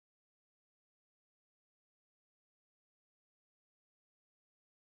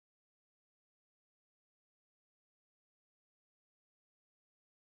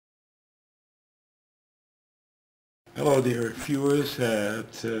Hello dear viewers at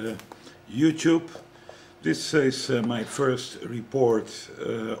YouTube. This is my first report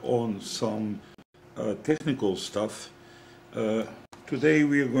on some technical stuff. Today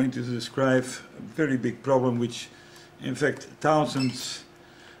we are going to describe a very big problem which in fact thousands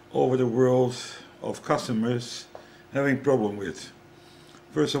over the world of customers having problem with.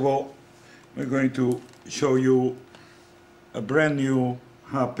 First of all, we're going to show you a brand new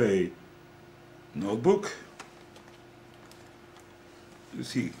HP notebook. You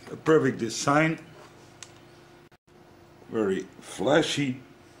see a perfect design, very flashy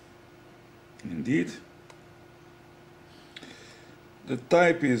indeed. The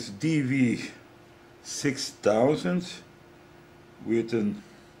type is DV6000 with an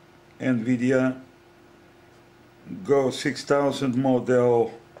NVIDIA Go 6000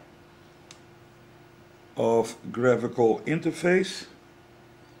 model of graphical interface.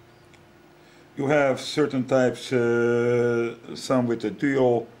 You have certain types, some with a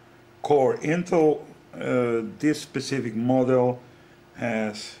dual core Intel. This specific model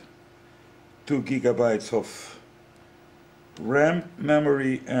has 2 GB of RAM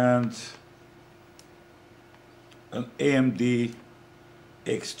memory and an AMD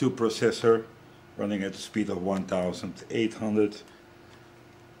X2 processor running at the speed of 1800.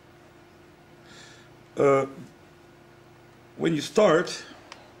 When you start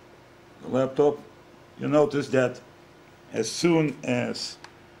the laptop, you notice that as soon as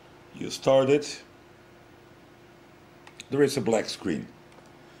you start it, there is a black screen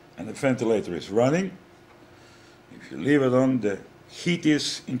and the ventilator is running. If you leave it on, the heat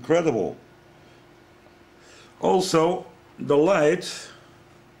is incredible. Also, the light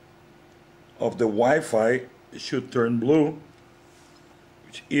of the Wi-Fi should turn blue,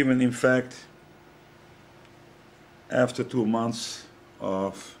 which even in fact after 2 months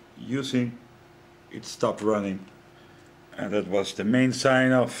of using, it stopped running, and that was the main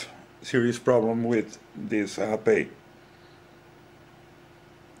sign of serious problem with this HP.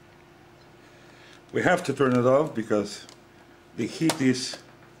 We have to turn it off because the heat is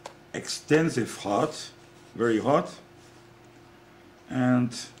extensive hot, very hot.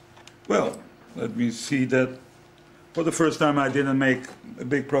 And well, let me see that for the first time I didn't make a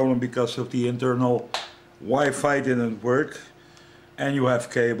big problem because of the internal Wi-Fi didn't work. And you have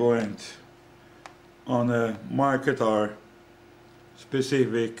cable, and on the market are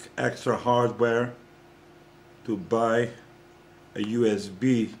specific extra hardware to buy a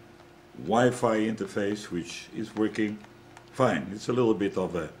USB Wi-Fi interface which is working fine. It's a little bit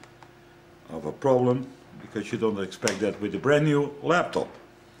of a problem because you don't expect that with a brand new laptop.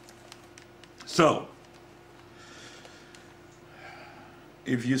 So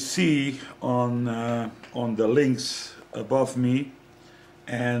if you see on the links above me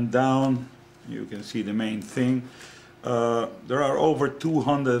and down, you can see the main thing. There are over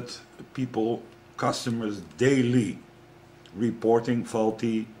 200 people, customers daily, reporting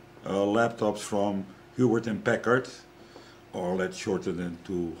faulty laptops from Hewlett and Packard, or let's shorten it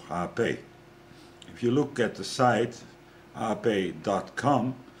to HP. If you look at the site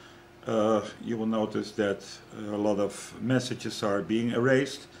hp.com, you will notice that a lot of messages are being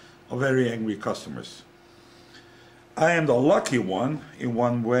erased of very angry customers. I am the lucky one in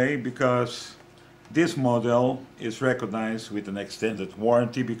one way because this model is recognized with an extended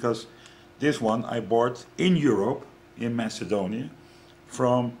warranty, because this one I bought in Europe, in Macedonia,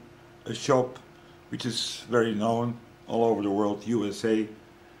 from a shop which is very known all over the world, USA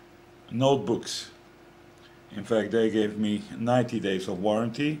Notebooks. In fact, they gave me 90 days of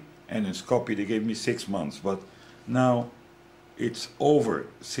warranty, and in Skopje they gave me 6 months, but now it's over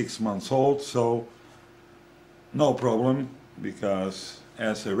 6 months old, so no problem, because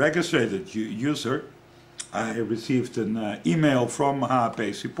as a registered user I received an email from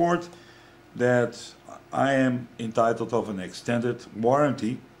HP support that I am entitled of an extended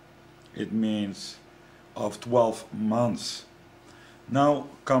warranty. It means of 12 months. Now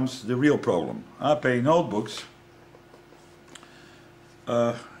comes the real problem. HP Notebooks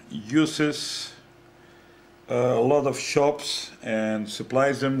uses a lot of shops and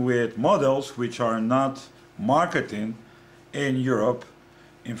supplies them with models which are not marketed in Europe.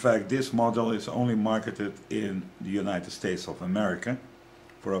 In fact, this model is only marketed in the United States of America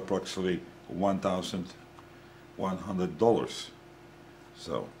for approximately $1,100.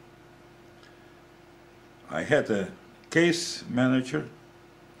 So I had a case manager,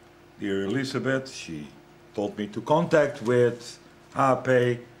 dear Elizabeth. She told me to contact with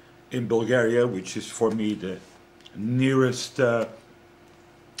HP in Bulgaria, which is for me the nearest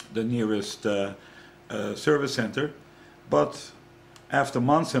service center. But after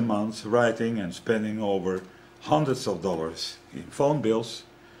months and months writing and spending over hundreds of dollars in phone bills.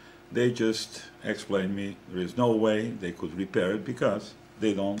 They just explained me there is no way they could repair it because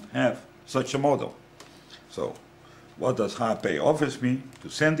they don't have such a model. So what does HP offers me? To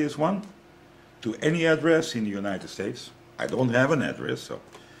send this one to any address in the United States. I don't have an address,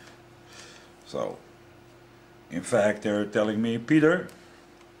 so in fact they're telling me, Peter,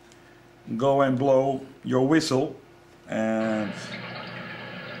 go and blow your whistle and,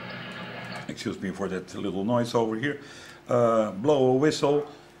 excuse me for that little noise over here, blow a whistle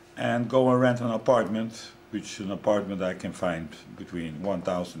and go and rent an apartment, which an apartment I can find between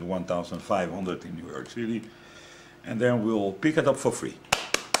 1,000 to 1,500 in New York City, and then we'll pick it up for free.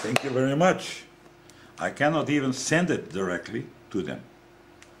 Thank you very much. I cannot even send it directly to them.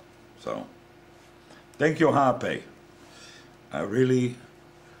 So, thank you, HP. I really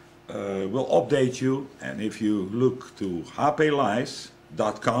will update you, and if you look to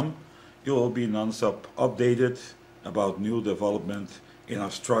hplies.com, you will be non-stop updated about new development in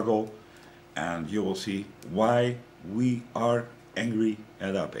our struggle, and you will see why we are angry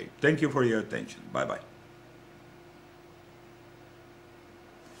at HP. Thank you for your attention. Bye-bye.